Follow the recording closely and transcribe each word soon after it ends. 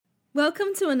Welcome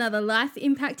to another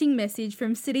life-impacting message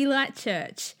from City Light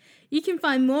Church. You can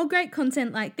find more great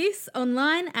content like this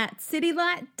online at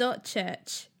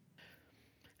citylight.church.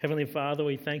 Heavenly Father,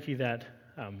 we thank you that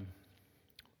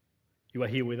you are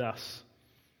here with us,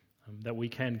 that we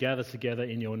can gather together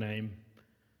in your name.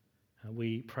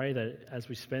 We pray that as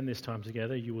we spend this time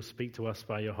together, you will speak to us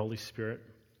by your Holy Spirit,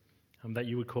 that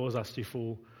you would cause us to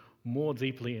fall more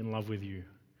deeply in love with you.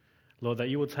 Lord, that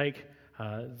you will take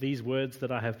these words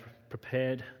that I have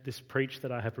prepared, this preach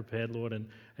that I have prepared, Lord, and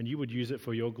you would use it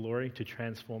for your glory to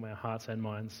transform our hearts and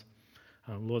minds.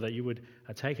 Lord, that you would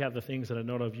take out the things that are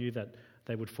not of you, that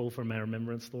they would fall from our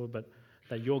remembrance, Lord, but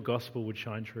that your gospel would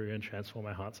shine true and transform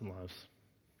our hearts and lives.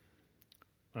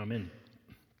 Amen.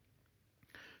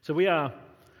 So we are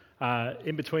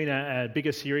in between our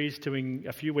bigger series, doing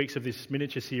a few weeks of this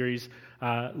miniature series,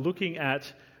 looking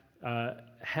at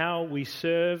how we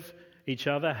serve each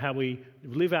other, how we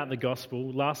live out the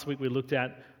gospel. Last week we looked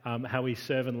at how we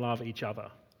serve and love each other.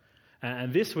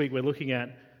 And this week we're looking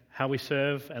at how we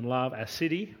serve and love our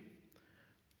city,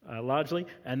 largely,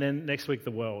 and then next week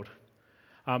the world.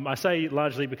 I say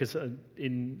largely because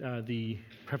in the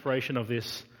preparation of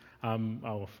this,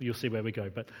 you'll see where we go,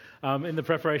 but in the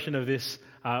preparation of this,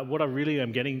 what I really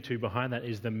am getting to behind that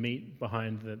is the meat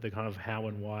behind the kind of how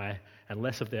and why, and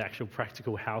less of the actual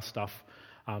practical how stuff,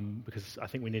 because I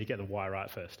think we need to get the why right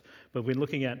first. But we're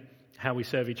looking at how we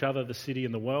serve each other, the city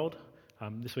and the world.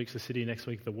 This week's the city, next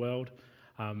week the world.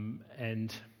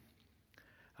 And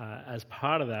as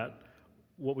part of that,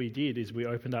 what we did is we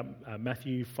opened up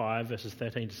Matthew 5, verses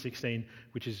 13 to 16,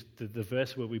 which is the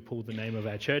verse where we pulled the name of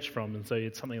our church from. And so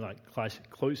it's something like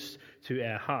close to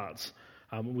our hearts.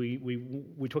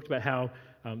 We talked about how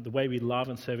the way we love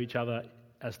and serve each other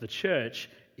as the church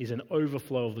is an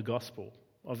overflow of the gospel,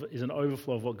 is an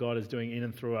overflow of what God is doing in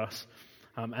and through us.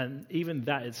 And even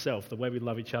that itself, the way we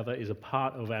love each other, is a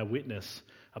part of our witness.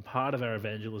 A part of our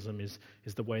evangelism is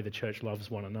the way the church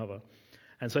loves one another.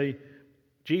 And so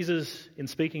Jesus, in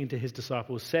speaking to his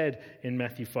disciples, said in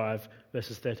Matthew 5,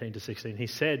 verses 13 to 16, he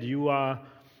said, "You are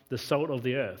the salt of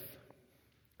the earth.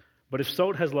 But if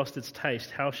salt has lost its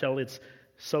taste, how shall its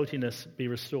saltiness be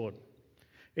restored?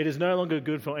 It is no longer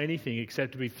good for anything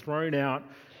except to be thrown out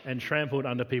and trampled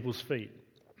under people's feet.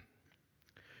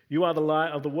 You are the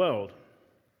light of the world.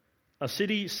 A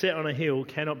city set on a hill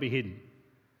cannot be hidden.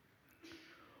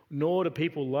 Nor do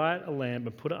people light a lamp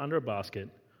and put it under a basket,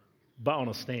 but on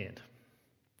a stand.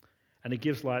 And it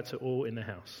gives light to all in the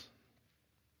house.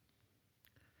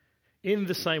 In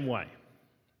the same way,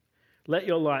 let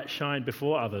your light shine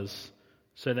before others,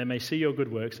 so they may see your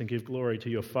good works and give glory to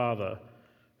your Father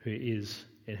who is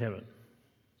in heaven."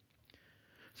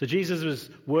 So Jesus'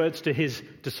 words to his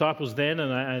disciples then,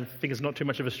 and I think it's not too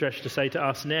much of a stretch to say to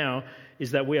us now,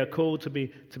 is that we are called to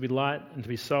be light and to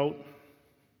be salt,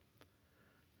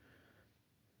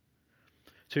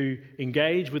 to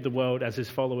engage with the world as his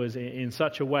followers in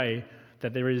such a way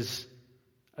that there is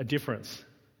a difference,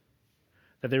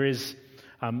 that there is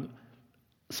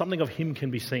something of him can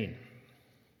be seen.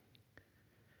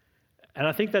 And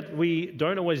I think that we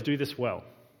don't always do this well.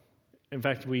 In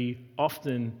fact, we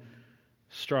often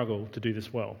struggle to do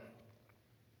this well.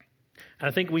 And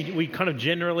I think we kind of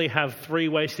generally have three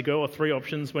ways to go, or three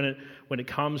options when it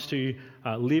comes to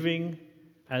living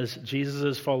as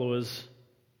Jesus' followers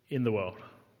in the world.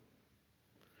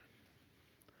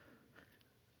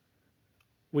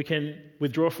 We can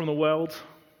withdraw from the world,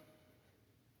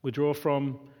 withdraw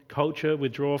from culture,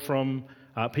 withdraw from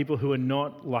people who are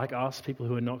not like us, people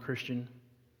who are not Christian.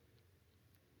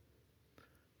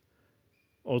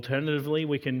 Alternatively,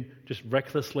 we can just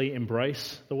recklessly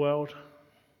embrace the world.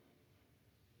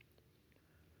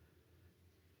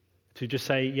 To just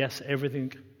say, yes,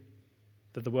 everything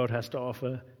that the world has to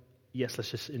offer, yes,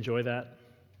 let's just enjoy that.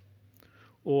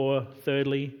 Or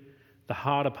thirdly, the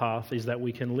harder path is that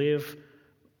we can live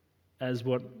as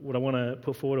what I want to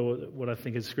put forward, or what I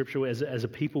think is scriptural, as a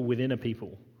people within a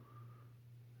people,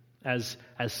 as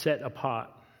set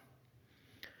apart.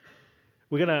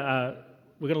 We're gonna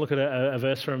look at a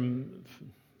verse from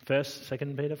First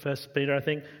Peter, I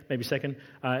think, maybe second,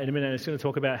 in a minute. It's going to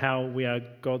talk about how we are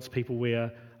God's people, we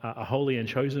are a holy and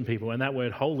chosen people, and that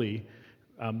word "holy,"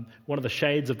 one of the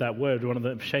shades of that word, one of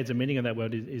the shades of meaning of that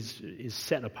word is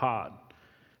set apart.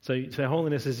 So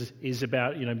holiness is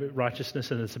about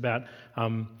righteousness, and it's about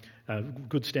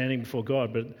good standing before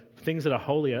God. But things that are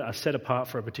holy are set apart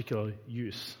for a particular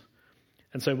use.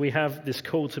 And so we have this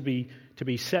call to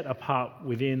be set apart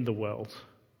within the world.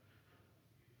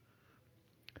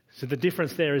 So the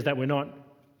difference there is that we're not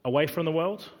away from the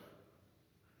world,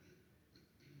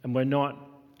 and we're not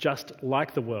just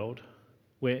like the world.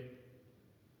 We're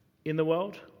in the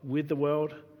world, with the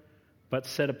world, but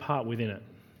set apart within it.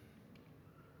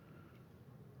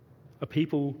 A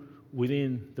people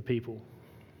within the people.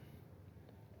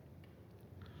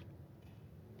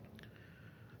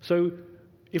 So,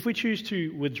 if we choose to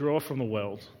withdraw from the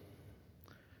world,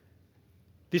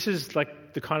 this is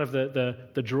like the kind of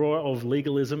the draw of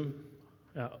legalism,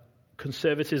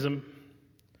 conservatism,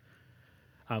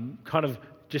 kind of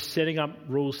just setting up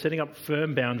rules, setting up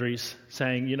firm boundaries,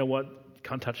 saying, you know what,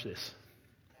 can't touch this.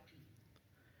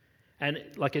 And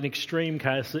like in extreme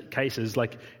cases,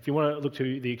 like if you want to look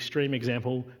to the extreme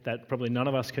example that probably none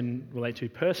of us can relate to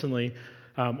personally,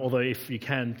 although if you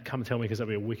can, come tell me because that'd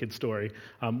be a wicked story,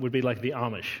 would be like the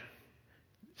Amish.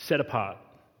 Set apart.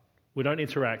 We don't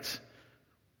interact.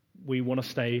 We want to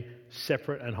stay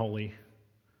separate and holy.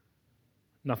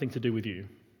 Nothing to do with you.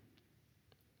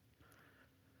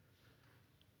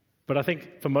 But I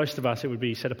think for most of us it would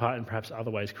be set apart in perhaps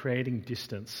other ways, creating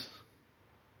distance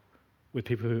with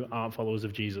people who aren't followers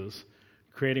of Jesus,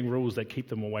 creating rules that keep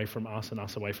them away from us and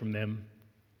us away from them.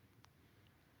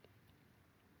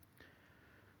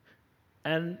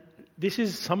 And this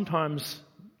is sometimes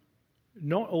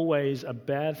not always a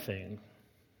bad thing.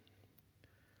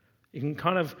 It can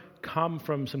kind of come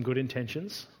from some good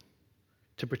intentions.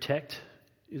 To protect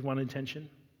is one intention.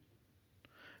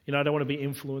 You know, I don't want to be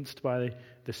influenced by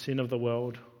the sin of the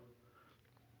world.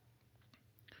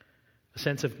 A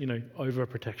sense of,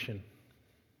 overprotection.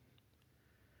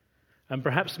 And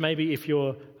perhaps maybe if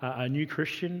you're a new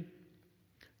Christian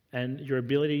and your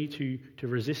ability to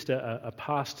resist a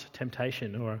past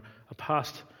temptation or a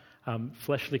past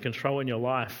fleshly control in your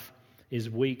life is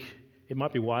weak, it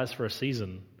might be wise for a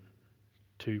season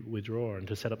to withdraw and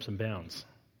to set up some bounds.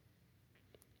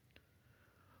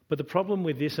 But the problem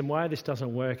with this and why this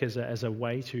doesn't work as a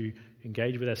way to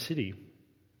engage with our city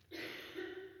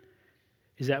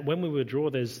is that when we withdraw,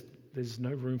 there's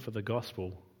no room for the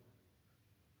gospel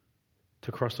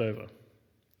to cross over,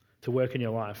 to work in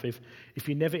your life. If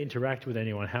you never interact with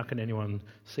anyone, how can anyone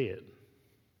see it?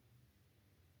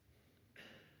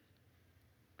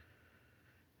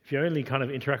 If you only kind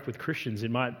of interact with Christians,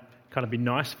 it might kind of be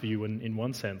nice for you in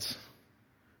one sense.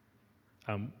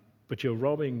 But you're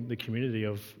robbing the community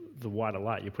of the wider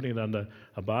light. You're putting it under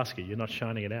a basket. You're not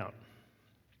shining it out.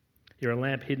 You're a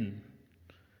lamp hidden.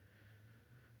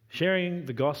 Sharing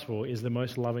the gospel is the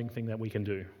most loving thing that we can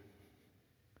do.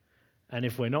 And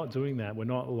if we're not doing that, we're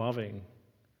not loving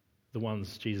the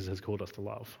ones Jesus has called us to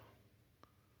love.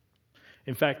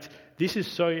 In fact, this is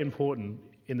so important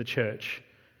in the church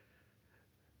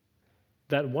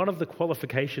that one of the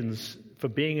qualifications for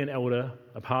being an elder,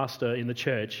 a pastor in the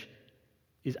church,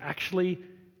 is actually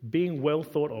being well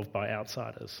thought of by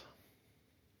outsiders.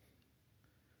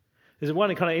 There's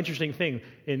one kind of interesting thing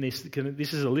in this.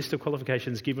 This is a list of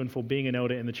qualifications given for being an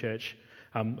elder in the church.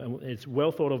 It's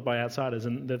well thought of by outsiders.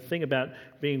 And the thing about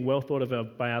being well thought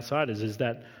of by outsiders is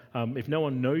that if no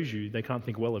one knows you, they can't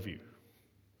think well of you.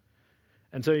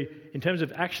 And so in terms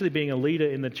of actually being a leader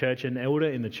in the church, an elder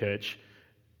in the church,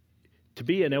 to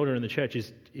be an elder in the church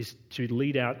is to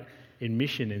lead out in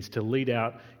mission, is to lead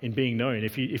out in being known.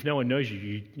 If no one knows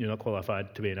you, you're not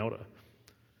qualified to be an elder.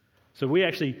 So we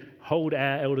actually hold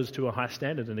our elders to a high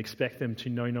standard and expect them to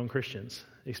know non-Christians,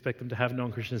 expect them to have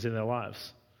non-Christians in their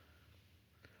lives.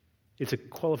 It's a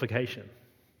qualification.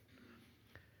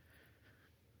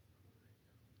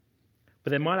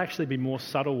 But there might actually be more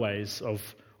subtle ways of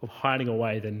hiding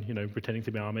away than, pretending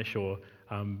to be Amish or,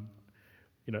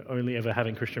 only ever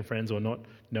having Christian friends or not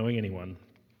knowing anyone.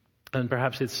 And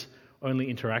perhaps it's only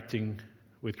interacting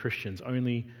with Christians,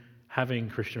 only having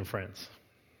Christian friends.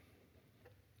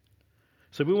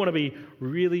 So we want to be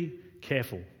really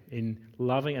careful in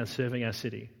loving and serving our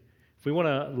city. If we want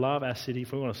to love our city,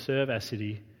 if we want to serve our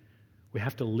city, we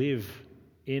have to live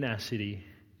in our city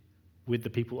with the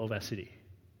people of our city.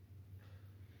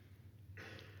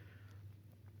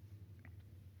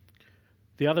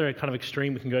 The other kind of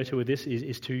extreme we can go to with this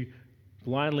is to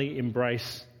blindly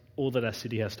embrace all that our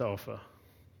city has to offer.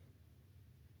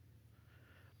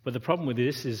 But the problem with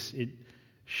this is it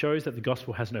shows that the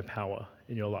gospel has no power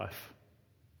in your life.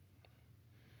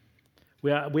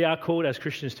 We are called as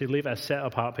Christians to live as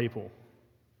set-apart people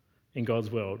in God's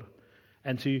world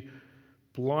and to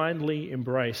blindly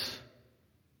embrace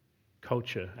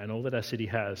culture and all that our city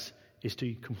has is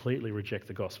to completely reject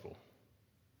the gospel.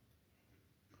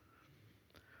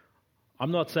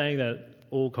 I'm not saying that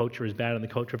all culture is bad and the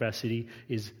culture of our city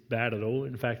is bad at all.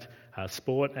 In fact,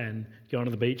 sport and going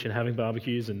to the beach and having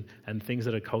barbecues and things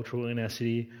that are cultural in our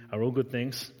city are all good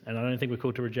things, and I don't think we're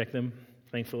called to reject them,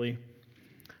 thankfully.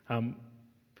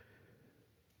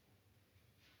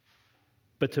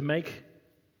 But to make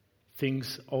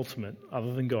things ultimate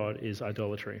other than God is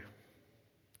idolatry.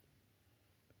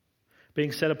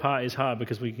 Being set apart is hard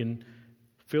because we can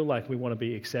feel like we want to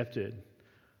be accepted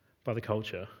by the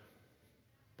culture,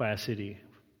 by our city.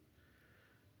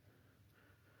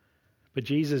 But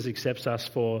Jesus accepts us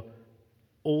for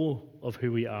all of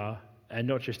who we are and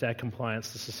not just our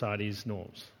compliance to society's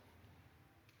norms.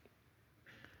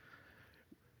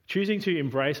 Choosing to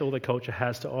embrace all that culture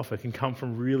has to offer can come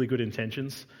from really good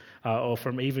intentions or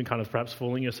from even kind of perhaps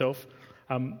fooling yourself.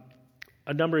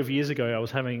 A number of years ago, I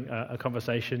was having a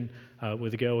conversation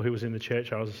with a girl who was in the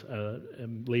church I was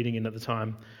leading in at the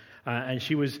time, and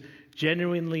she was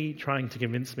genuinely trying to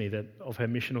convince me of her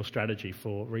missional strategy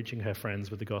for reaching her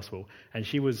friends with the gospel. And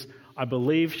I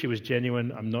believe she was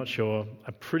genuine. I'm not sure.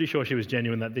 I'm pretty sure she was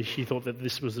genuine that she thought that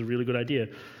this was a really good idea.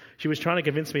 She was trying to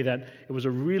convince me that it was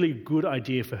a really good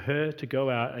idea for her to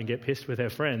go out and get pissed with her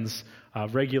friends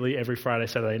regularly every Friday,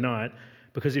 Saturday night,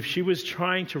 because if she was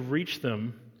trying to reach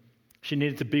them, she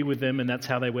needed to be with them, and that's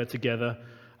how they were together,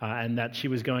 and that she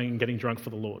was going and getting drunk for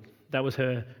the Lord. That was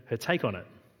her take on it.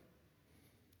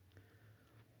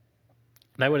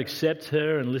 They would accept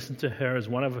her and listen to her as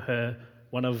one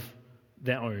of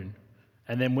their own.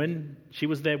 And then when she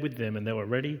was there with them and they were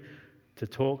ready to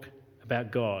talk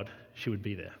about God, she would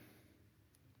be there.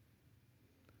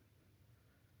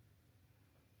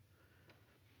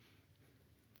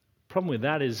 Problem with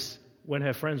that is when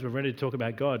her friends were ready to talk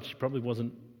about God, she probably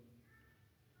wasn't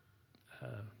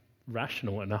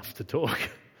rational enough to talk.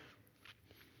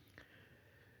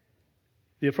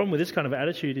 The problem with this kind of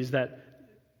attitude is that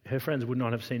her friends would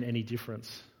not have seen any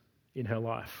difference in her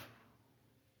life.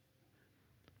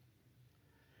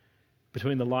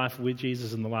 Between the life with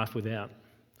Jesus and the life without.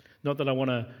 Not that I want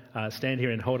to stand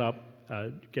here and hold up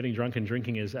getting drunk and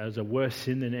drinking as a worse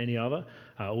sin than any other.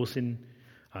 All sin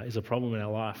is a problem in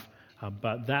our life.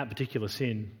 But that particular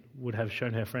sin would have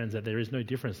shown her friends that there is no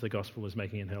difference the gospel was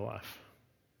making in her life.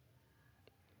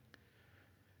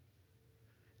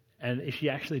 And if she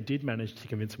actually did manage to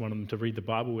convince one of them to read the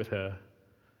Bible with her,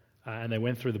 and they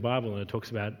went through the Bible and it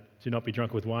talks about do not be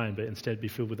drunk with wine, but instead be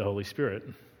filled with the Holy Spirit,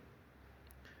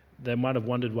 they might have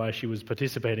wondered why she was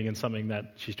participating in something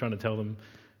that she's trying to tell them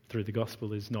through the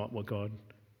gospel is not what God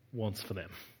wants for them.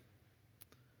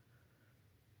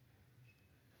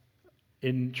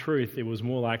 In truth, it was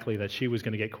more likely that she was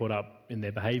going to get caught up in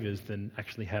their behaviours than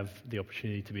actually have the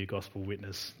opportunity to be a gospel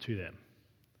witness to them.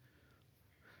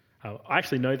 I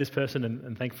actually know this person,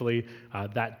 and thankfully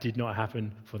that did not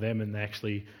happen for them, and they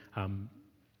actually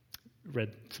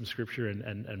read some scripture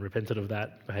and repented of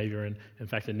that behaviour, and in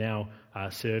fact are now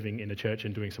serving in a church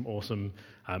and doing some awesome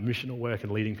missional work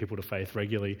and leading people to faith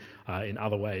regularly in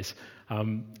other ways.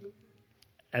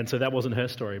 And so that wasn't her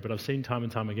story, but I've seen time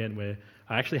and time again where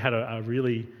I actually had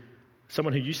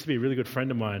someone who used to be a really good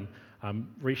friend of mine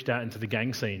reached out into the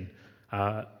gang scene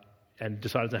and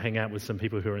decided to hang out with some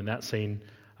people who are in that scene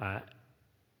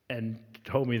and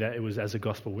told me that it was as a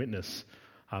gospel witness.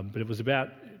 But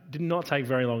it did not take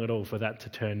very long at all for that to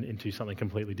turn into something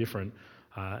completely different.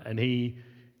 And he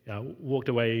walked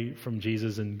away from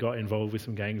Jesus and got involved with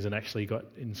some gangs and actually got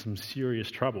in some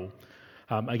serious trouble.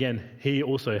 Again, he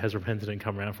also has repented and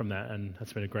come around from that, and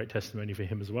that's been a great testimony for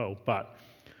him as well. But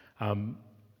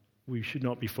we should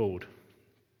not be fooled.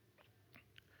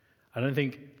 I don't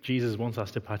think Jesus wants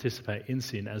us to participate in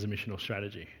sin as a missional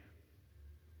strategy.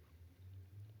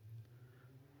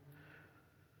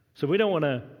 So we don't want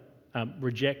to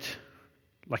reject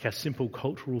like our simple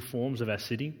cultural forms of our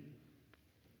city,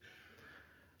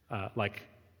 like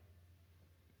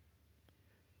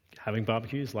having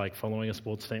barbecues, like following a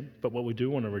sports team. But what we do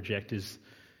want to reject is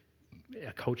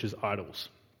our culture's idols.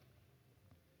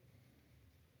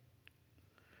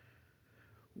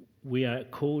 We are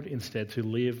called instead to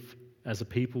live as a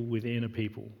people within a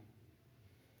people.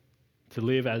 To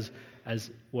live as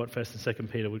what 1st and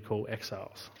 2nd Peter would call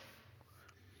exiles.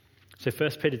 So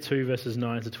 1 Peter 2 verses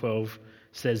 9 to 12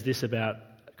 says this about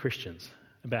Christians,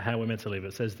 about how we're meant to live.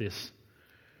 It says this: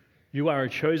 "You are a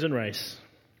chosen race,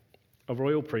 a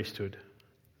royal priesthood,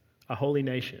 a holy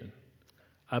nation,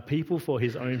 a people for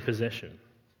his own possession,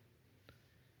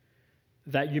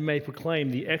 that you may proclaim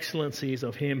the excellencies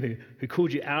of him who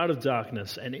called you out of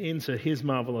darkness and into his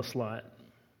marvelous light.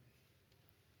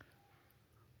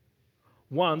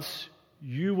 Once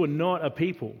you were not a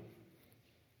people,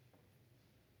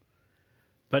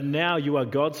 but now you are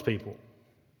God's people.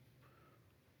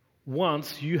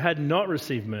 Once you had not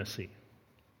received mercy,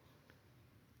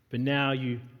 but now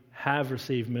you have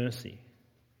received mercy.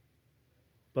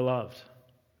 Beloved,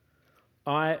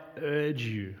 I urge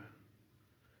you,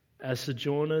 as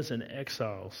sojourners and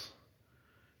exiles,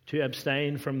 to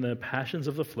abstain from the passions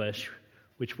of the flesh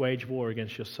which wage war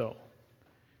against your soul.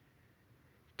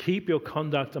 Keep your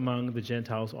conduct among the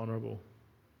Gentiles honorable,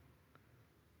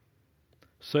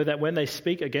 so that when they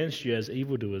speak against you as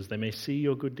evildoers, they may see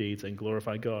your good deeds and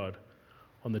glorify God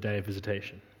on the day of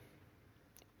visitation.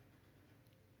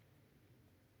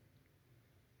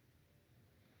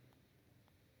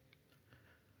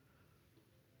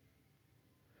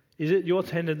 Is it your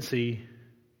tendency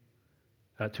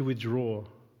to withdraw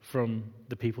from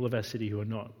the people of our city who are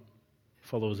not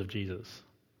followers of Jesus?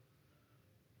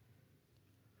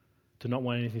 To not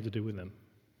want anything to do with them?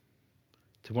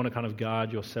 To want to kind of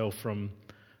guard yourself from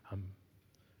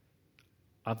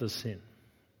others' sin?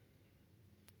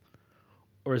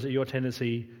 Or is it your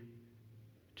tendency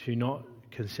to not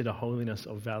consider holiness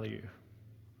of value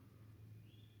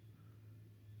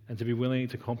and to be willing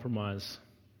to compromise,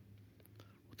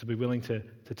 to be willing to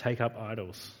take up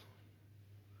idols,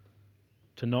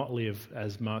 to not live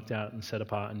as marked out and set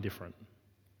apart and different?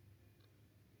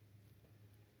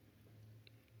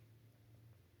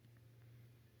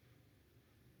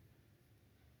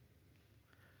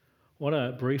 I want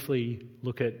to briefly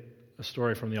look at a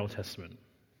story from the Old Testament.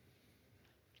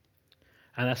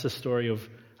 And that's the story of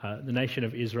the nation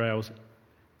of Israel's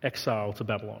exile to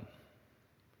Babylon.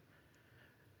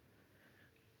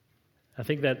 I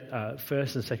think that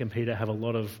 1st and 2nd Peter have a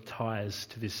lot of ties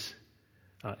to this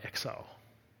exile,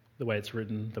 the way it's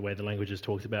written, the way the language is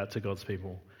talked about to God's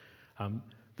people.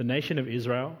 The nation of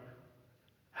Israel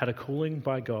had a calling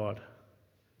by God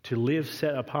to live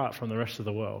set apart from the rest of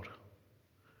the world.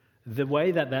 The way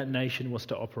that nation was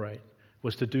to operate,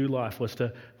 was to do life, was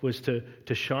to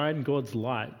shine God's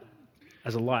light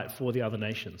as a light for the other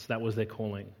nations. That was their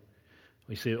calling.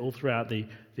 We see it all throughout the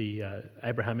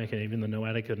Abrahamic and even the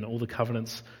Noahic and all the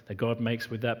covenants that God makes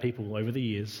with that people over the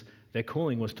years. Their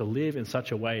calling was to live in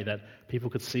such a way that people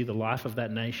could see the life of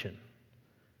that nation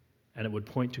and it would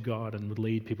point to God and would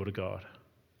lead people to God.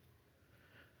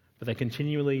 But they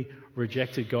continually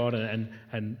rejected God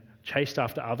and chased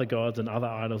after other gods and other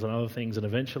idols and other things, and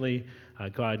eventually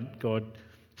God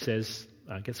says,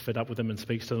 gets fed up with them and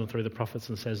speaks to them through the prophets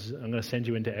and says, I'm going to send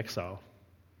you into exile.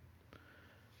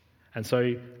 And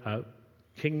so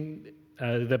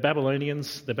the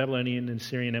Babylonian and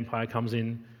Syrian Empire comes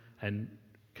in and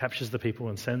captures the people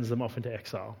and sends them off into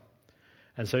exile.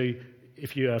 And so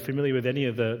if you are familiar with any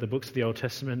of the books of the Old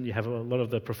Testament, you have a lot of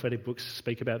the prophetic books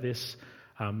speak about this.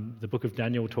 The book of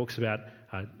Daniel talks about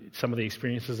some of the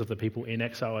experiences of the people in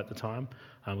exile at the time.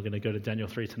 We're going to go to Daniel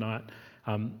 3 tonight.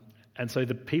 And so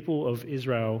the people of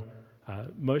Israel,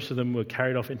 most of them were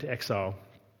carried off into exile.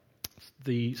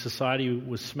 The society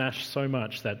was smashed so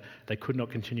much that they could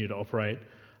not continue to operate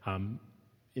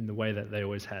in the way that they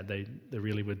always had. They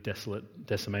really were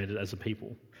decimated as a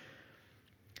people.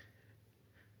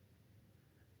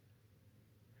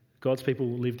 God's people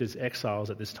lived as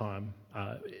exiles at this time,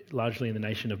 largely in the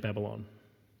nation of Babylon.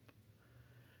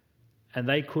 And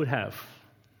they could have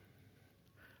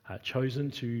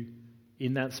chosen to,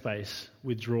 in that space,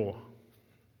 withdraw,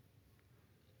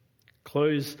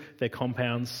 close their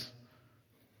compounds,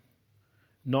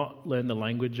 not learn the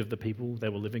language of the people they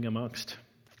were living amongst,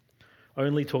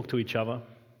 only talk to each other.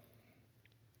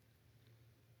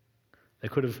 They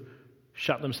could have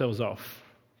shut themselves off,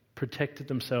 protected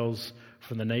themselves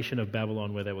from the nation of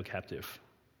Babylon where they were captive.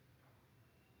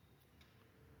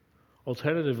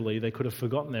 Alternatively, they could have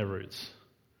forgotten their roots.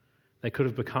 They could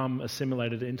have become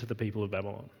assimilated into the people of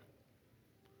Babylon.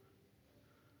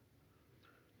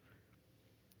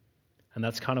 And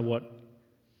that's kind of what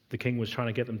the king was trying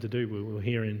to get them to do. You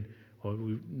hear in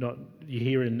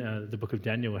the book of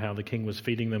Daniel how the king was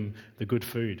feeding them the good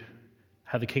food,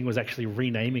 how the king was actually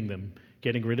renaming them,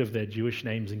 getting rid of their Jewish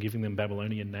names and giving them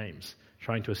Babylonian names,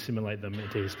 trying to assimilate them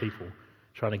into his people,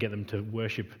 trying to get them to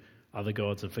worship other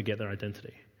gods and forget their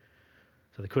identity.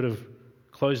 So they could have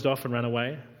closed off and ran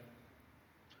away.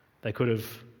 They could have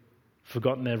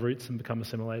forgotten their roots and become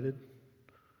assimilated.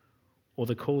 Or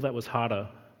the call that was harder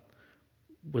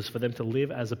was for them to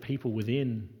live as a people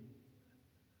within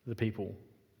the people.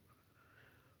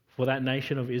 For that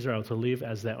nation of Israel to live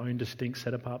as their own distinct,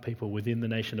 set-apart people within the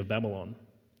nation of Babylon,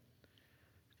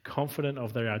 confident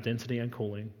of their identity and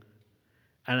calling,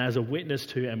 and as a witness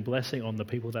to and blessing on the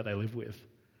people that they live with.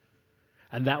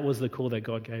 And that was the call that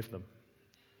God gave them.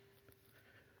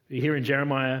 You hear in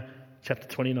Jeremiah chapter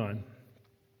 29,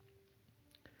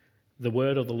 the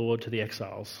word of the Lord to the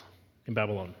exiles in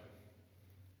Babylon.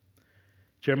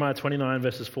 Jeremiah 29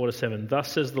 verses 4 to 7.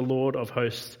 Thus says the Lord of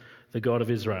hosts, the God of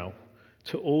Israel,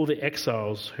 to all the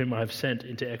exiles whom I have sent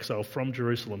into exile from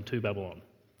Jerusalem to Babylon.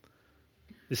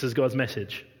 This is God's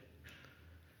message.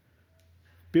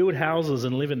 Build houses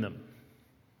and live in them.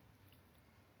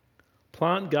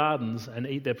 Plant gardens and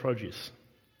eat their produce.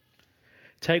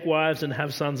 Take wives and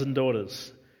have sons and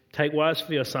daughters. Take wives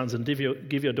for your sons and give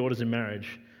your daughters in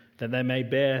marriage, that they may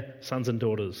bear sons and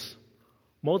daughters.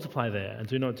 Multiply there and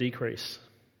do not decrease.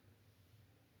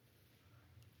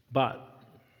 But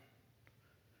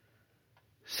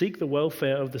seek the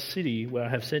welfare of the city where I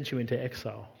have sent you into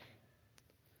exile,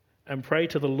 and pray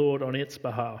to the Lord on its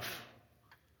behalf.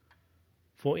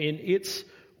 For in its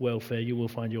welfare you will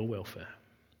find your welfare.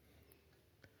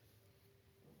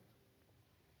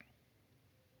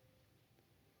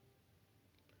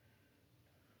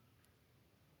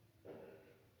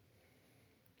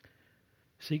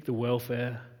 Seek the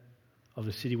welfare of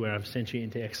the city where I've sent you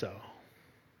into exile,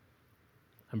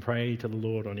 and pray to the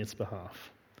Lord on its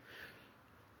behalf.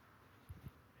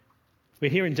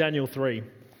 We're here in Daniel 3.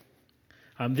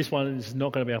 This one is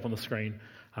not going to be up on the screen,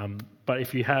 but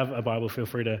if you have a Bible, feel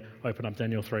free to open up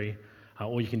Daniel 3,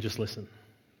 or you can just listen.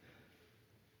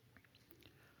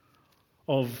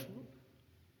 Of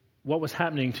what was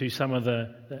happening to some of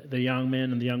the young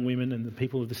men and the young women and the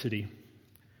people of the city.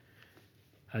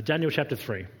 Daniel chapter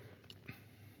 3.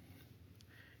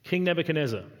 King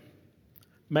Nebuchadnezzar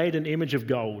made an image of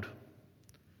gold,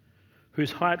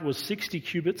 whose height was 60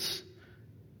 cubits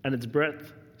and its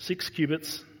breadth 6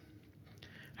 cubits,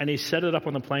 and he set it up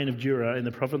on the plain of Dura in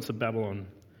the province of Babylon.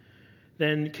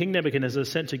 Then King Nebuchadnezzar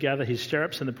sent to gather his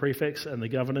sheriffs and the prefects and the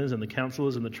governors and the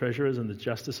counselors and the treasurers and the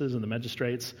justices and the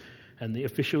magistrates and the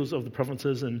officials of the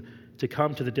provinces, and to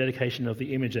come to the dedication of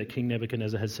the image that King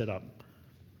Nebuchadnezzar had set up.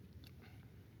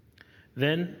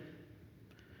 Then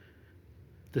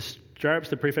the sheriffs,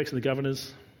 the prefects, and the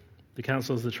governors, the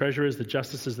councillors, the treasurers, the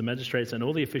justices, the magistrates, and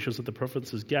all the officials of the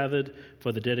provinces gathered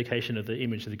for the dedication of the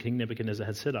image that King Nebuchadnezzar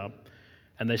had set up.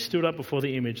 And they stood up before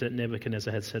the image that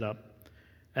Nebuchadnezzar had set up.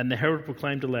 And the herald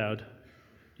proclaimed aloud,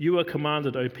 "You are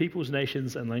commanded, O peoples,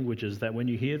 nations, and languages, that when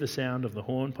you hear the sound of the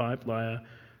horn, pipe, lyre,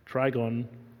 trigon."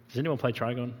 Does anyone play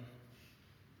trigon?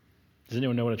 Does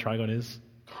anyone know what a trigon is?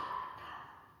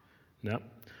 No.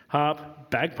 Harp,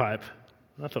 bagpipe.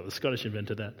 I thought the Scottish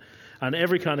invented that. And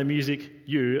every kind of music,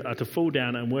 you are to fall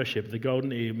down and worship the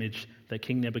golden image that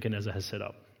King Nebuchadnezzar has set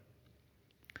up.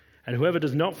 And whoever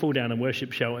does not fall down and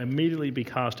worship shall immediately be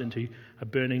cast into a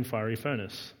burning fiery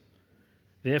furnace.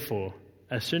 Therefore,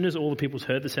 as soon as all the peoples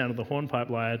heard the sound of the hornpipe,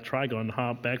 lyre, trigon,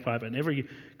 harp, bagpipe, and every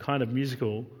kind of music,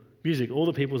 all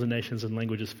the peoples and nations and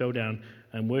languages fell down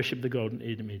and worshipped the golden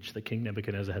image that King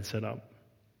Nebuchadnezzar had set up.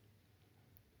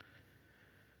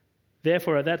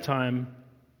 Therefore, at that time,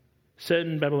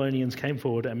 certain Babylonians came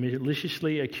forward and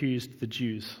maliciously accused the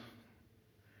Jews.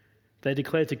 They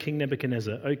declared to King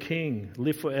Nebuchadnezzar, "O king,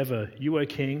 live forever. You, O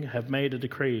king, have made a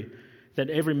decree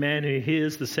that every man who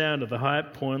hears the sound of the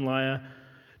harp, horn, lyre,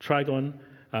 trigon,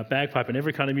 bagpipe, and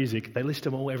every kind of music," they list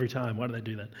them all every time, why do they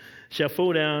do that, "shall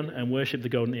fall down and worship the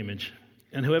golden image.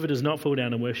 And whoever does not fall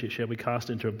down and worship shall be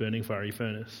cast into a burning fiery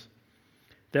furnace.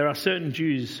 There are certain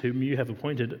Jews whom you have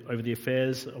appointed over the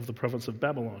affairs of the province of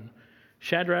Babylon,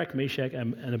 Shadrach, Meshach,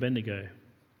 and Abednego.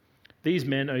 These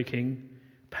men, O king,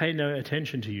 pay no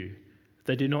attention to you.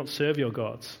 They do not serve your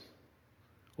gods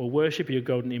or worship your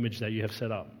golden image that you have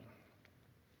set up."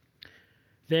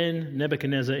 Then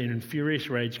Nebuchadnezzar, in furious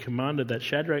rage, commanded that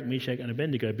Shadrach, Meshach, and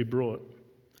Abednego be brought.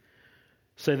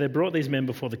 So they brought these men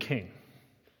before the king.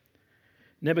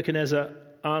 Nebuchadnezzar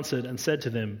answered and said to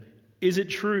them, "Is it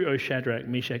true, O Shadrach,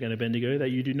 Meshach, and Abednego, that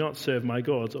you do not serve my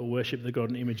gods or worship the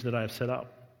golden image that I have set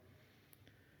up?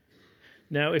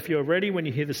 Now, if you are ready when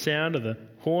you hear the sound of the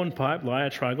horn, pipe, lyre,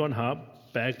 trigon, harp,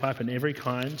 bagpipe, and every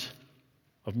kind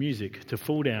of music to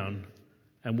fall down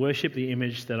and worship the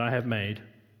image that I have made,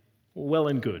 well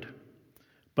and good.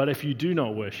 But if you do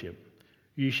not worship,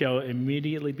 you shall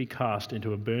immediately be cast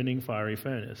into a burning fiery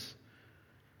furnace.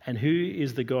 And who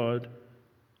is the God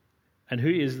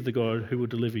who will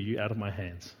deliver you out of my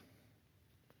hands?"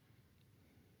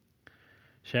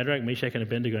 Shadrach, Meshach, and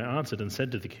Abednego answered and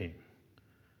said to the king,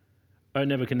 "O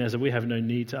Nebuchadnezzar, we have no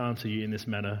need to answer you in this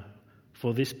matter,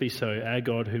 for this be so, our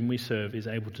God whom we serve is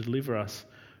able to deliver us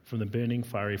from the burning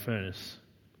fiery furnace,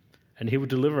 and he will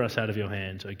deliver us out of your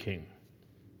hands, O king.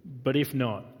 But if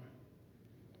not,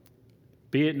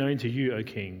 be it known to you, O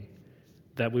king,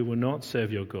 that we will not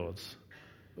serve your gods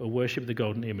or worship the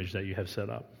golden image that you have set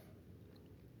up."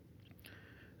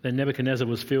 Then Nebuchadnezzar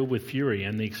was filled with fury,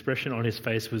 and the expression on his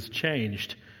face was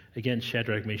changed against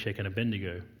Shadrach, Meshach, and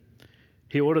Abednego.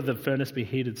 He ordered the furnace be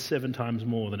heated 7 times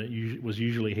more than it was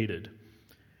usually heated.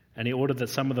 And he ordered that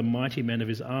some of the mighty men of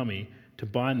his army to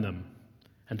bind them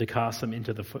and to cast them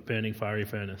into the burning fiery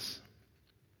furnace.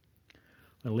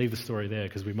 I'll leave the story there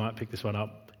because we might pick this one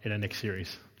up in our next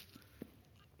series.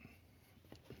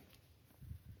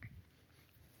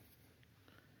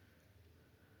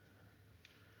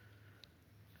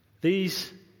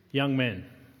 These young men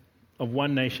of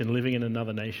one nation living in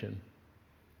another nation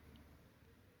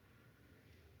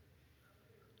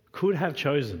could have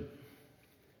chosen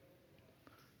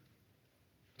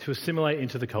to assimilate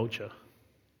into the culture,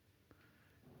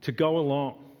 to go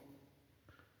along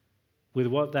with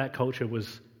what that culture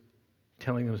was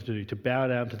telling them to do, to bow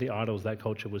down to the idols that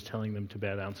culture was telling them to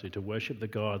bow down to worship the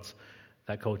gods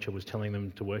that culture was telling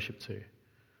them to worship to.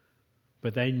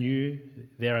 But they knew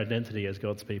their identity as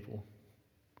God's people.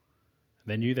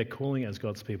 They knew their calling as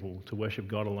God's people to worship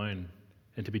God alone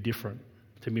and to be different,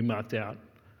 to be marked out.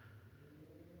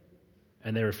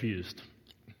 And they refused.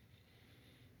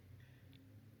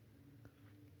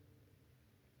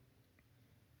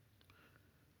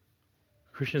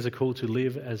 Christians are called to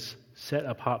live as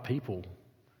set-apart people,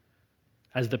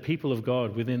 as the people of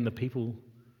God within the people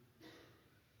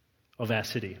of our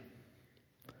city.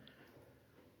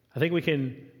 I think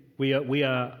we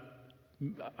are,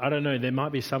 I don't know, there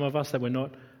might be some of us that were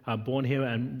not born here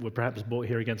and were perhaps brought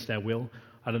here against our will.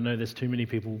 I don't know, there's too many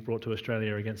people brought to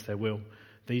Australia against their will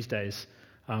these days.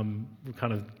 We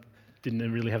kind of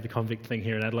didn't really have the convict thing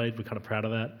here in Adelaide. We're kind of proud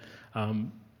of that.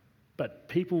 But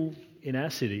people in our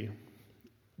city,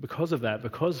 because of that,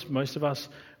 because most of us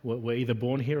were either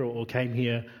born here or came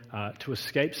here to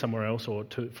escape somewhere else or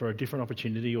for a different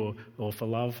opportunity or for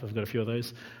love, I've got a few of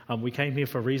those, we came here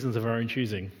for reasons of our own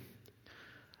choosing.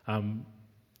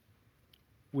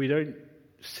 We don't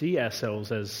see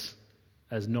ourselves as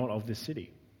not of this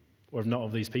city or not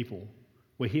of these people.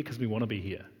 We're here because we want to be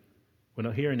here. We're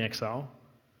not here in exile.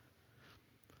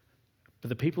 But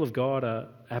the people of God,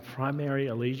 our primary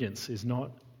allegiance is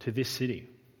not to this city.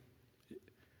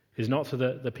 Is not to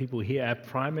the people here. Our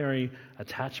primary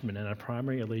attachment and our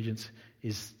primary allegiance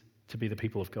is to be the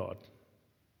people of God.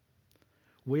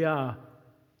 We are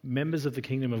members of the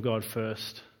kingdom of God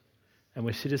first, and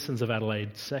we're citizens of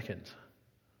Adelaide second.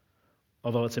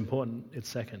 Although it's important, it's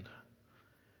second.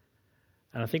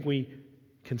 And I think we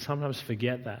can sometimes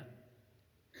forget that.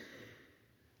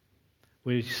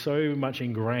 We're so much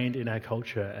ingrained in our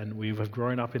culture, and we have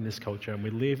grown up in this culture, and we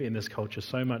live in this culture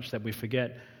so much that we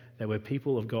forget that we're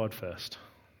people of God first.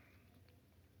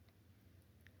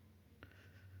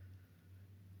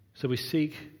 So we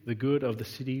seek the good of the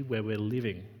city where we're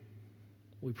living.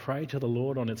 We pray to the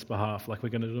Lord on its behalf, like we're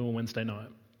going to do on Wednesday night.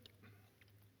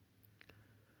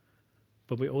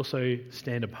 But we also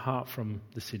stand apart from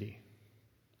the city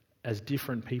as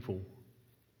different people.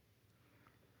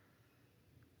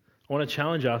 I want to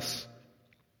challenge us.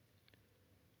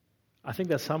 I think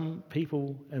that some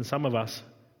people and some of us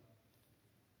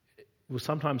will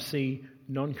sometimes see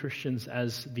non-Christians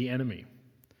as the enemy.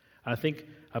 I think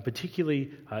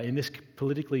particularly in this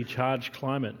politically charged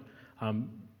climate, and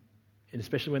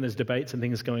especially when there's debates and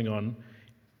things going on,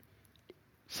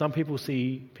 some people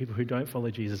see people who don't follow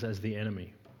Jesus as the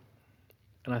enemy.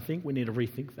 And I think we need to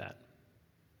rethink that.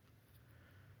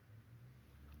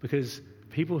 Because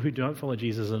people who don't follow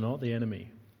Jesus are not the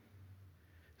enemy.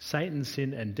 Satan,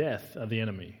 sin, and death are the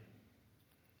enemy.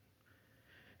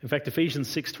 In fact, Ephesians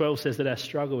 6:12 says that our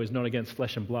struggle is not against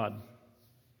flesh and blood,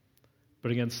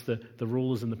 but against the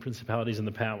rulers and the principalities and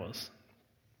the powers.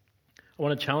 I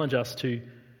want to challenge us to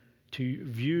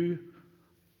view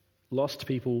lost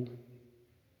people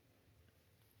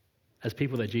as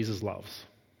people that Jesus loves,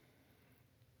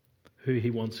 who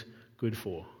he wants good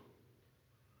for.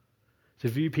 To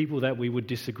view people that we would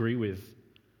disagree with,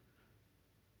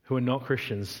 who are not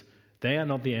Christians, they are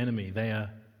not the enemy. They are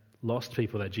lost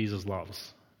people that Jesus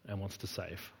loves and wants to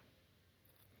save.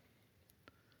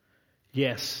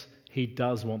 Yes, he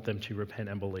does want them to repent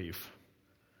and believe.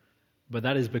 But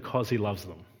that is because he loves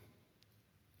them.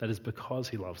 That is because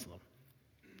he loves them.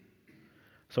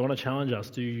 So I want to challenge us,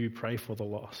 do you pray for the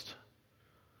lost?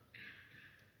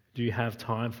 Do you have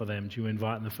time for them? Do you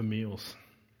invite them for meals?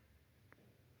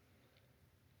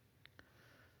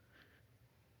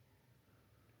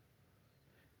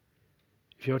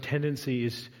 If your tendency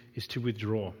is to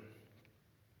withdraw,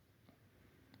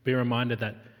 be reminded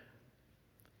that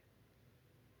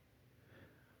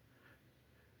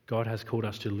God has called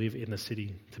us to live in the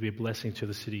city, to be a blessing to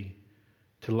the city,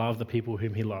 to love the people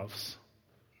whom he loves,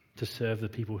 to serve the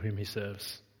people whom he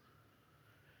serves.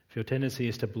 If your tendency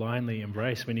is to blindly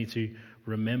embrace, we need to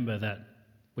remember that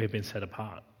we have been set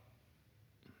apart.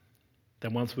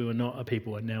 That once we were not a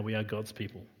people and now we are God's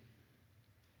people.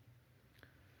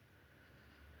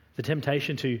 The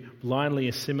temptation to blindly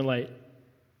assimilate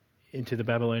into the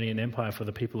Babylonian Empire for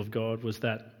the people of God was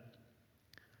that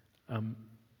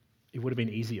it would have been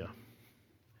easier.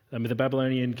 The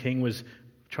Babylonian king was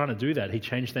trying to do that. He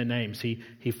changed their names.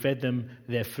 He fed them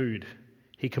their food.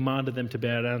 He commanded them to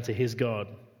bow down to his God.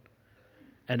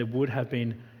 And it would have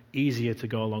been easier to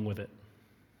go along with it.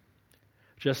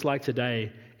 Just like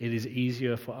today, it is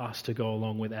easier for us to go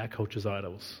along with our culture's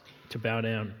idols, to bow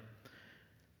down.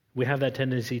 We have that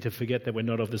tendency to forget that we're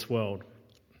not of this world.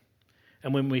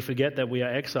 And when we forget that we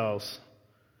are exiles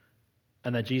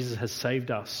and that Jesus has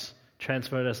saved us,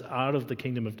 transferred us out of the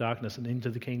kingdom of darkness and into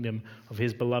the kingdom of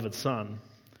his beloved Son,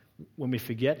 when we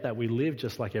forget that, we live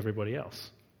just like everybody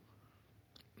else.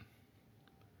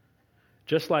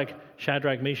 Just like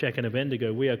Shadrach, Meshach, and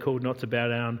Abednego, we are called not to bow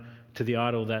down to the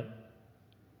idol that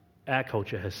our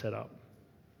culture has set up.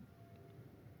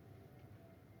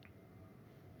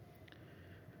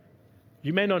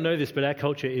 You may not know this, but our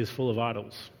culture is full of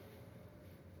idols.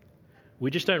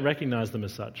 We just don't recognize them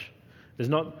as such. There's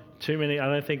not too many, I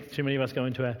don't think too many of us go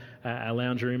into our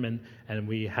lounge room and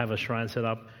we have a shrine set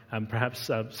up. Perhaps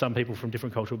some people from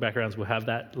different cultural backgrounds will have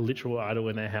that literal idol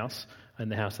in their house, in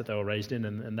the house that they were raised in,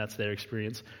 and that's their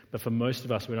experience. But for most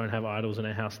of us, we don't have idols in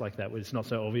our house like that. It's not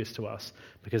so obvious to us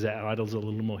because our idols are a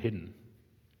little more hidden.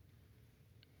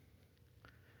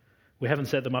 We haven't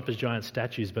set them up as giant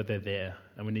statues, but they're there,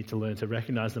 and we need to learn to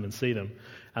recognize them and see them.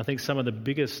 I think some of the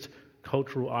biggest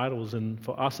cultural idols, and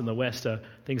for us in the West, are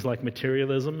things like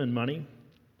materialism and money,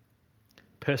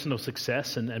 personal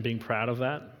success and being proud of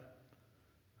that,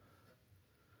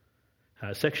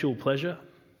 sexual pleasure,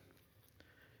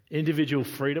 individual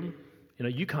freedom.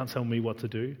 You can't tell me what to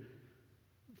do.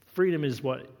 Freedom is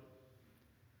what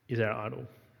is our idol.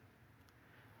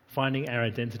 Finding our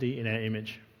identity in our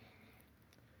image.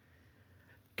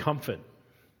 Comfort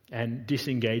and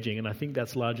disengaging, and I think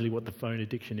that's largely what the phone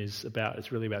addiction is about.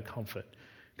 It's really about comfort.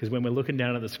 Because when we're looking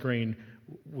down at the screen,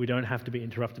 we don't have to be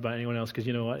interrupted by anyone else, because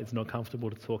you know what? It's not comfortable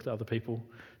to talk to other people.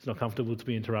 It's not comfortable to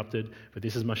be interrupted, but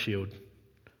this is my shield.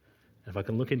 And if I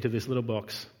can look into this little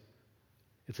box,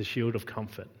 it's a shield of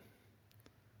comfort,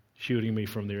 shielding me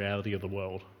from the reality of the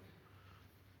world.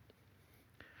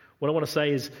 What I want to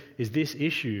say is this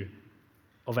issue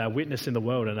of our witness in the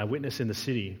world and our witness in the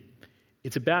city,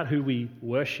 it's about who we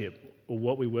worship or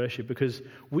what we worship, because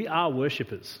we are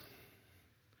worshippers.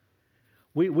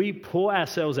 We pour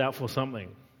ourselves out for something.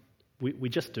 We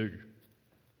just do.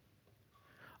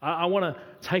 I want to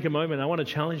take a moment. I want to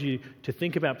challenge you to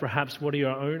think about perhaps what are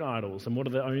your own idols and what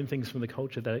are the own things from the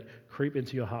culture that creep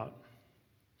into your heart.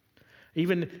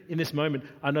 Even in this moment,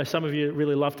 I know some of you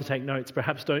really love to take notes.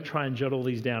 Perhaps don't try and jot all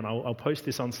these down. I'll post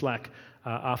this on Slack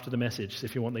after the message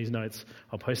if you want these notes.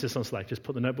 I'll post this on Slack. Just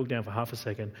put the notebook down for half a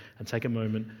second and take a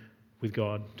moment with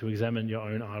God to examine your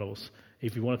own idols.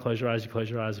 If you want to close your eyes, you close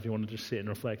your eyes. If you want to just sit and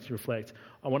reflect, you reflect.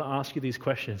 I want to ask you these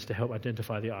questions to help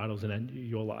identify the idols in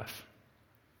your life.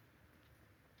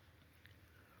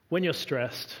 When you're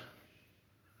stressed,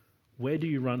 where do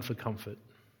you run for comfort?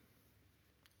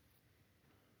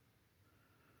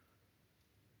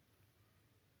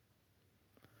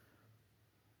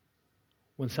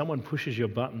 When someone pushes your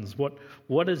buttons,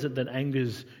 what is it that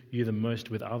angers you the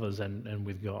most with others and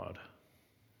with God?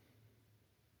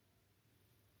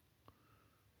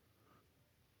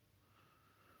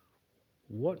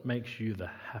 What makes you the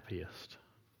happiest?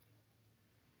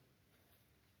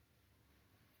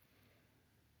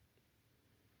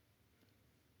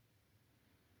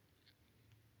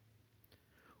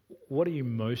 What are you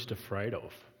most afraid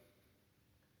of?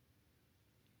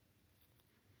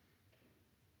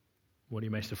 What are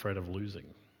you most afraid of losing?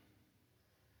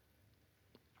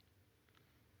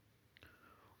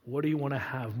 What do you want to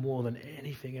have more than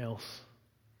anything else?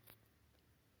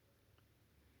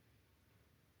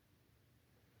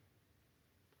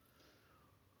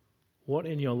 What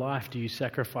in your life do you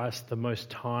sacrifice the most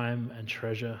time and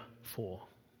treasure for?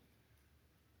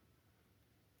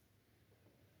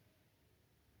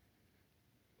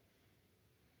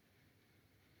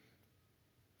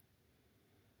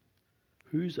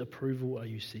 Whose approval are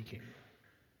you seeking?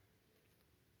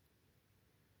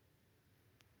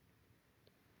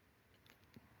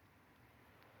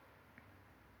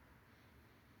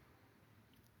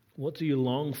 What do you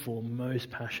long for most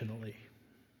passionately?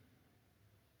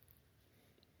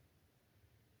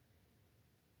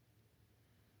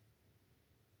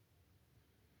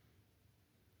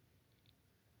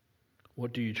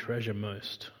 What do you treasure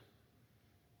most?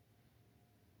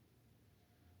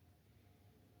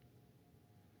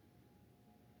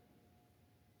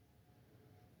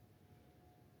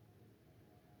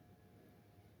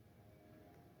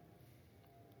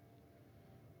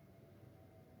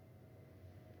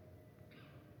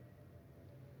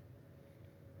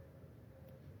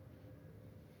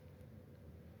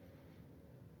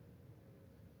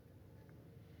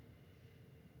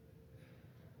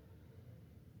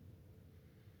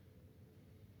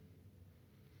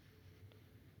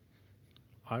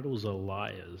 Idols are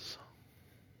liars.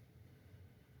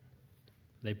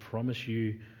 They promise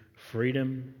you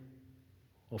freedom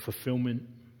or fulfillment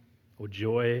or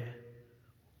joy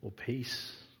or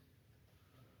peace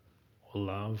or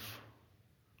love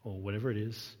or whatever it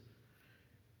is,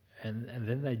 and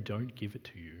then they don't give it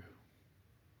to you.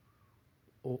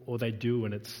 Or they do,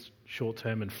 and it's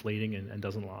short-term and fleeting and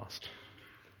doesn't last.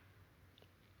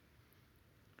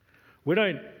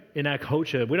 In our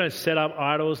culture, we don't set up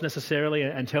idols necessarily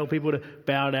and tell people to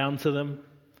bow down to them.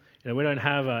 We don't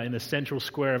have, in the central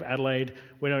square of Adelaide,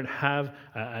 we don't have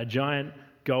a giant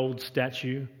gold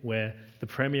statue where the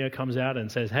Premier comes out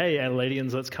and says, "Hey,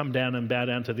 Adelaideans, let's come down and bow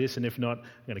down to this, and if not,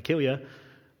 I'm going to kill you."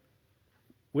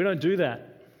 We don't do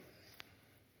that.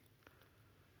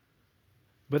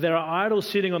 But there are idols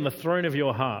sitting on the throne of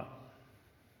your heart.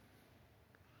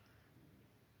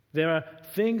 There are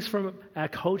things from our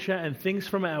culture and things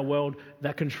from our world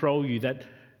that control you,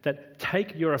 that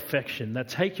take your affection, that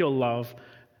take your love,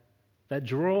 that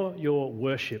draw your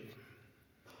worship.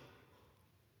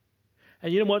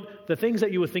 And you know what? The things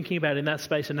that you were thinking about in that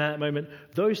space and that moment,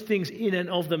 those things in and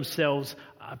of themselves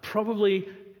are probably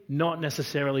not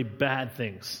necessarily bad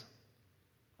things.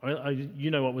 You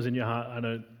know what was in your heart, I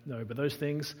don't know, but those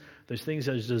things, those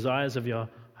desires of your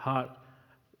heart,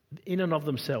 in and of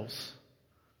themselves,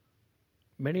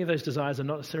 many of those desires are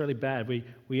not necessarily bad.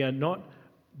 We are not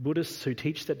Buddhists who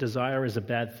teach that desire is a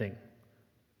bad thing.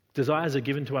 Desires are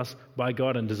given to us by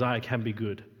God, and desire can be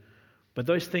good. But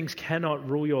those things cannot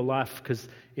rule your life, because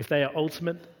if they are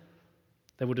ultimate,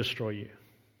 they will destroy you.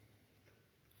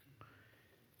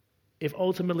 If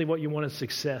ultimately what you want is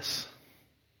success,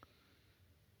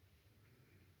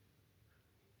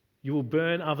 you will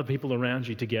burn other people around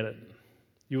you to get it.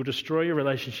 You will destroy your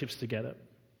relationships to get it.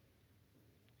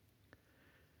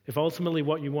 If ultimately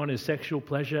what you want is sexual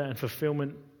pleasure and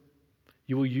fulfillment,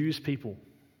 you will use people.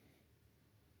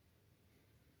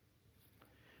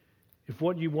 If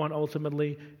what you want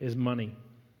ultimately is money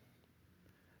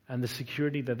and the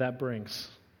security that brings,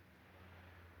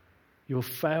 you will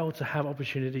fail to have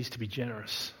opportunities to be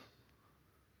generous.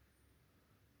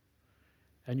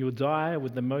 And you will die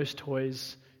with the most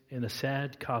toys in the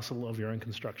sad castle of your own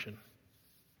construction.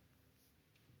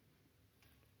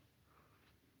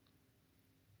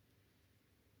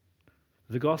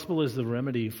 The gospel is the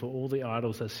remedy for all the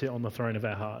idols that sit on the throne of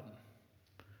our heart,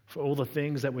 for all the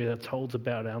things that we are told to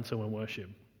bow down to and worship,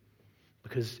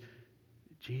 because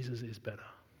Jesus is better.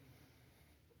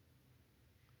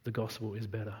 The gospel is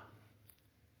better.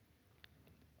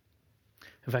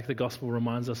 In fact, the gospel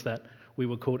reminds us that we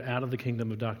were called out of the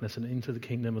kingdom of darkness and into the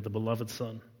kingdom of the beloved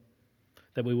Son.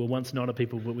 That we were once not a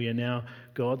people, but we are now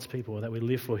God's people, that we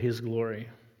live for His glory.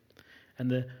 And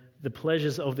the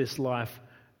pleasures of this life,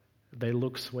 they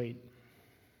look sweet.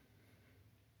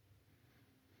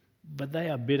 But they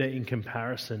are bitter in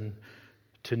comparison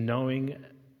to knowing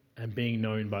and being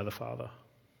known by the Father.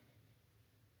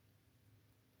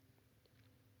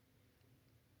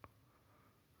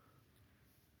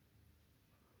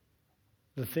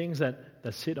 The things that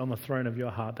sit on the throne of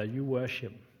your heart, that you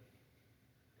worship,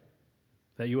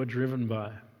 that you are driven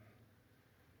by,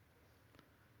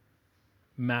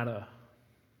 matter.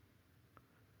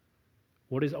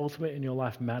 What is ultimate in your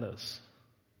life matters,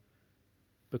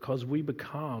 because we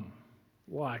become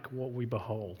like what we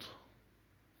behold.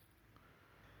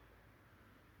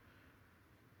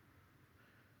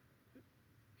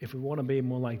 If we want to be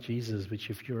more like Jesus, which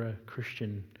if you're a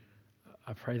Christian,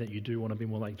 I pray that you do want to be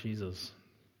more like Jesus,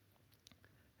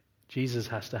 Jesus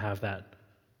has to have that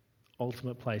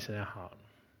ultimate place in our heart.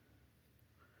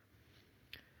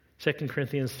 2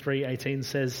 Corinthians 3:18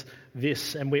 says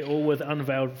this, "And we all with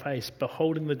unveiled face,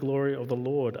 beholding the glory of the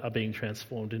Lord, are being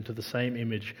transformed into the same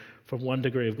image from one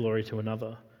degree of glory to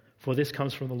another. For this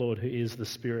comes from the Lord, who is the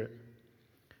Spirit."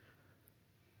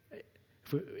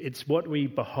 It's what we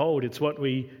behold, it's what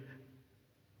we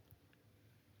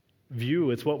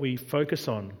view, it's what we focus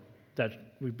on that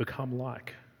we become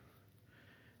like.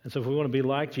 And so if we want to be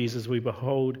like Jesus, we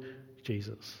behold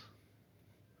Jesus.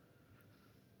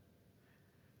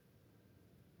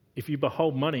 If you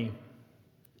behold money,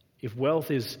 if wealth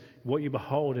is what you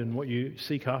behold and what you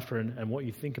seek after and what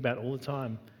you think about all the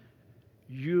time,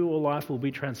 your life will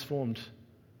be transformed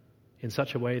in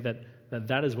such a way that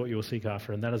is what you will seek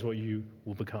after and that is what you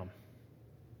will become.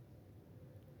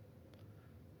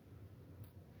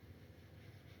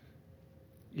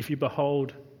 If you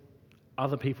behold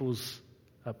other people's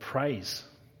praise,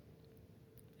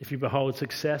 if you behold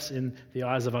success in the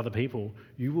eyes of other people,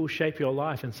 you will shape your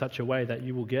life in such a way that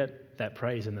you will get that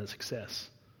praise and that success.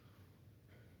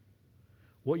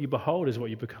 What you behold is what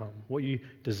you become. What you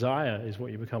desire is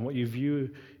what you become. What you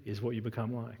view is what you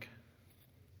become like.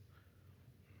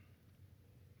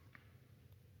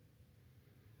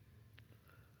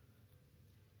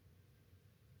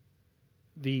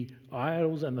 The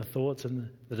idols and the thoughts and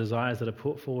the desires that are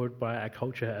put forward by our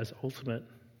culture as ultimate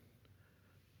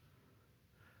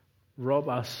rob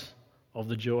us of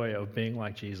the joy of being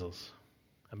like Jesus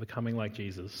and becoming like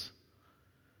Jesus.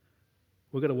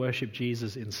 We're going to worship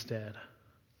Jesus instead.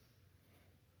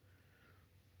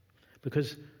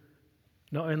 Because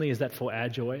not only is that for our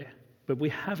joy, but we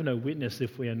have no witness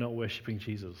if we are not worshiping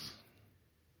Jesus.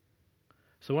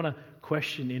 So I want to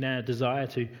question in our desire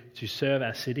to serve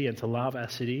our city and to love our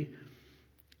city,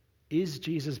 is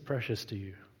Jesus precious to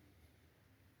you?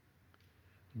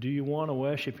 Do you want to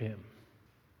worship him?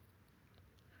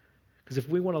 Because if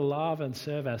we want to love and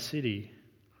serve our city,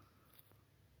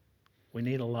 we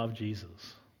need to love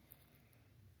Jesus.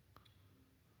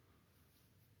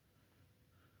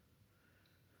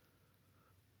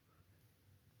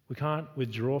 We can't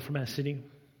withdraw from our city,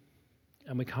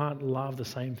 and we can't love the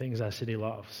same things our city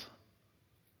loves.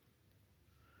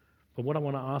 But what I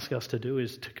want to ask us to do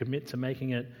is to commit to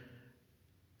making it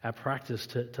our practice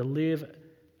to live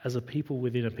as a people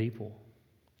within a people,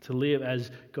 to live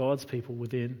as God's people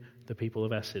within the people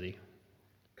of our city.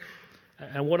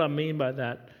 And what I mean by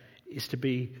that is to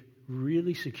be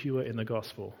really secure in the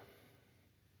gospel.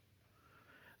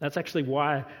 That's actually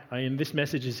why in this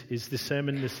message is this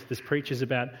sermon, this preach is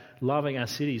about loving our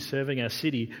city, serving our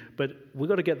city, but we've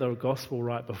got to get the gospel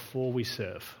right before we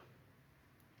serve.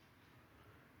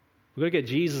 We've got to get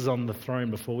Jesus on the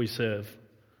throne before we serve.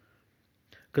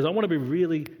 Because I want to be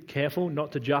really careful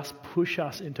not to just push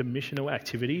us into missional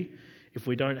activity if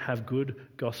we don't have good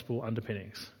gospel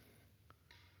underpinnings.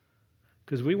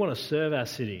 Because we want to serve our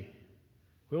city.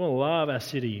 We want to love our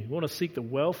city. We want to seek the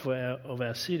welfare of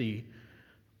our city.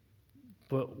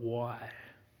 But why?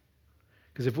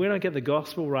 Because if we don't get the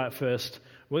gospel right first,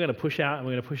 we're going to push out and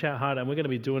we're going to push out hard and we're going to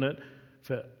be doing it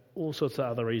for all sorts of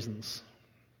other reasons.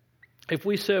 If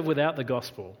we serve without the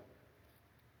gospel,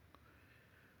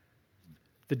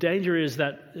 the danger is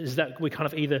that we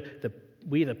kind of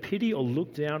either pity or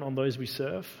look down on those we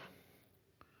serve,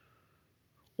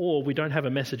 or we don't have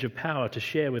a message of power to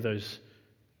share with those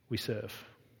we serve.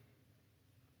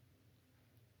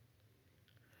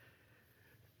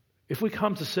 If we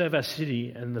come to serve our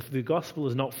city and the gospel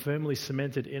is not firmly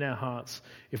cemented in our hearts,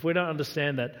 if we don't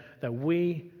understand that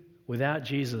we, without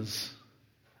Jesus,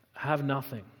 have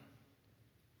nothing,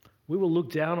 we will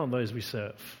look down on those we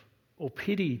serve or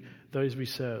pity those we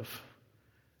serve,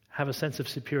 have a sense of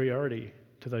superiority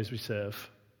to those we serve.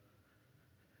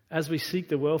 As we seek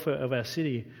the welfare of our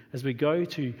city, as we go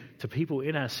to people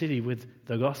in our city with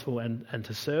the gospel and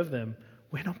to serve them,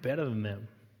 we're not better than them.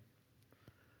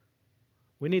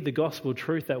 We need the gospel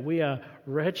truth that we are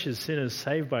wretched sinners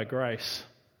saved by grace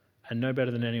and no better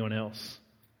than anyone else.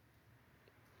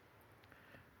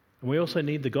 And we also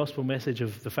need the gospel message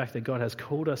of the fact that God has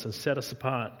called us and set us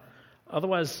apart.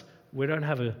 Otherwise, we don't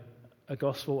have a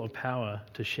gospel of power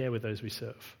to share with those we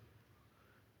serve.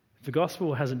 If the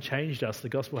gospel hasn't changed us, the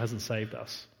gospel hasn't saved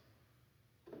us.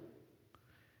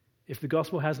 If the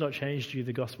gospel has not changed you,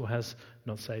 the gospel has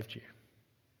not saved you.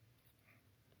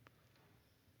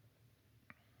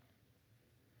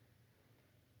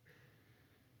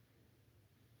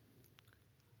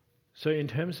 So in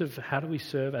terms of how do we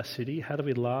serve our city, how do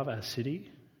we love our city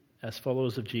as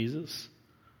followers of Jesus,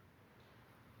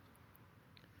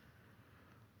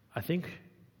 I think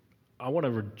I want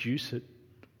to reduce it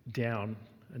down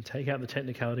and take out the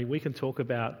technicality. We can talk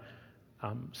about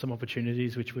some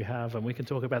opportunities which we have, and we can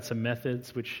talk about some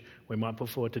methods which we might put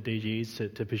forward to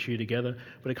DGs to pursue together,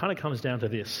 but it kind of comes down to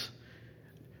this.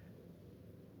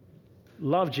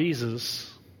 Love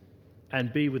Jesus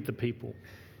and be with the people.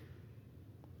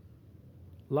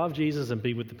 Love Jesus and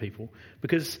be with the people.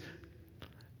 Because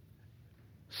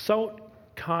salt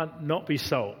can't not be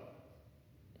salt.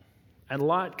 And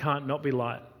light can't not be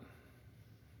light.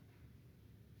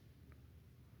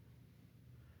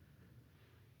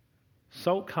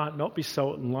 Salt can't not be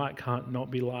salt and light can't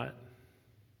not be light.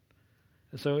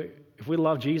 And so if we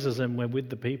love Jesus and we're with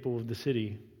the people of the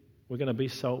city, we're going to be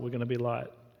salt, we're going to be light.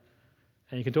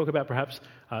 And you can talk about perhaps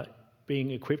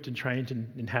being equipped and trained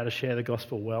in how to share the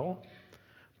gospel well.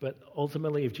 But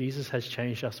ultimately, if Jesus has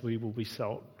changed us, we will be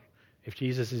salt. If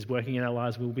Jesus is working in our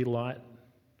lives, we will be light.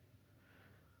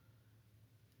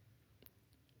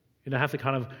 You don't have to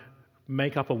kind of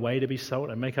make up a way to be salt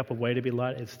and make up a way to be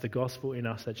light. It's the gospel in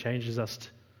us that changes us,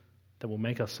 that will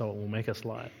make us salt, will make us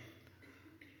light.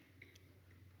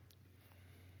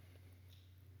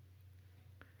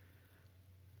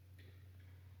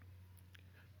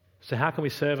 So how can we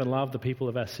serve and love the people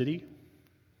of our city?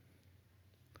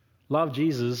 Love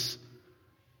Jesus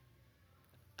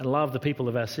and love the people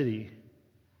of our city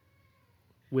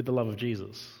with the love of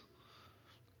Jesus.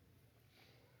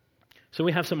 So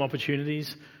we have some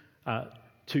opportunities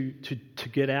to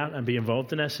get out and be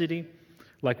involved in our city.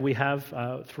 Like we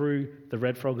have through the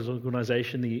Red Frogs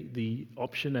organisation the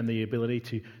option and the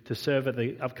ability to serve at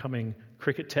the upcoming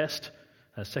cricket test,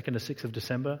 2nd to 6th of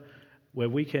December, where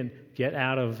we can get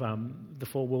out of the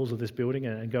four walls of this building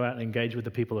and go out and engage with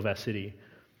the people of our city.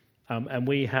 And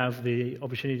we have the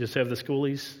opportunity to serve the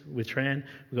schoolies with Tran.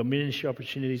 We've got ministry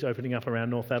opportunities opening up around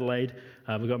North Adelaide.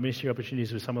 We've got ministry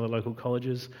opportunities with some of the local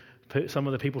colleges. Some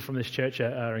of the people from this church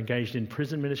are engaged in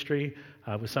prison ministry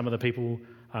with some of the people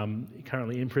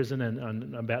currently in prison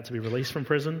and about to be released from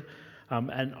prison.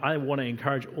 And I want to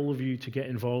encourage all of you to get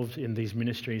involved in these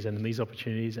ministries and in these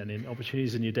opportunities and in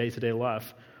opportunities in your day-to-day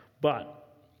life. But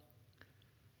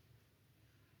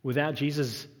without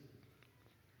Jesus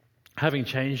having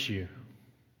changed you,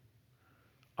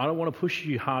 I don't want to push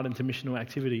you hard into missional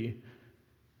activity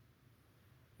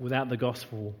without the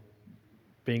gospel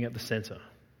being at the center.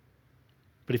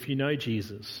 But if you know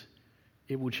Jesus,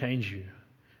 it will change you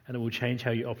and it will change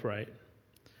how you operate.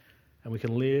 And we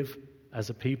can live as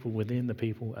a people within the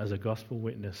people, as a gospel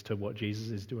witness to what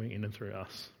Jesus is doing in and through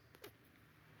us.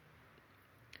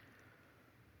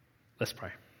 Let's pray.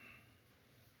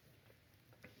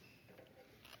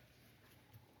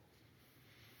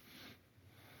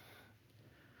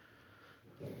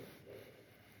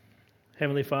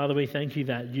 Heavenly Father, we thank you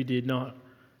that you did not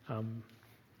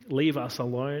leave us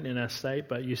alone in our state,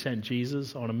 but you sent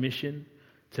Jesus on a mission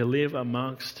to live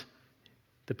amongst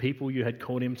the people you had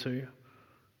called him to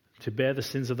bear the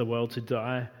sins of the world, to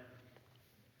die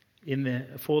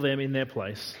for them in their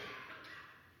place.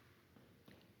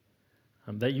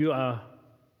 That you are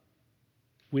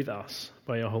with us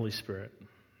by your Holy Spirit.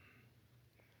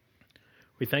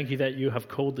 We thank you that you have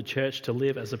called the church to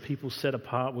live as a people set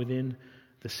apart within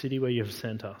the city where you have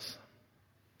sent us.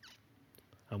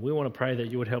 And we want to pray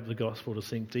that you would help the gospel to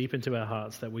sink deep into our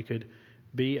hearts, that we could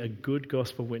be a good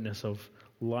gospel witness of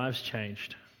lives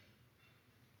changed.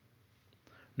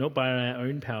 Not by our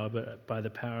own power, but by the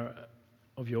power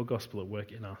of your gospel at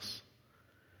work in us.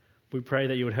 We pray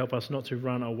that you would help us not to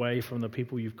run away from the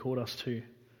people you've called us to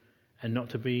and not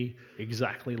to be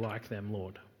exactly like them,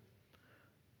 Lord.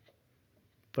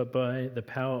 But by the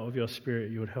power of your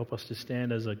Spirit, you would help us to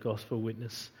stand as a gospel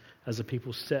witness, as a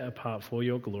people set apart for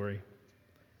your glory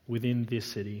within this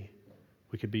city.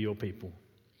 We could be your people.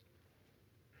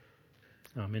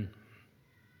 Amen.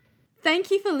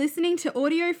 Thank you for listening to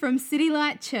audio from City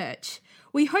Light Church.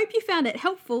 We hope you found it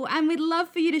helpful and we'd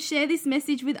love for you to share this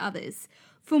message with others.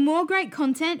 For more great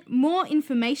content, more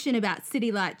information about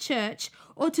City Light Church,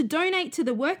 or to donate to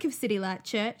the work of City Light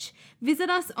Church, visit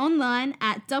us online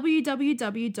at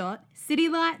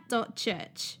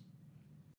www.citylight.church.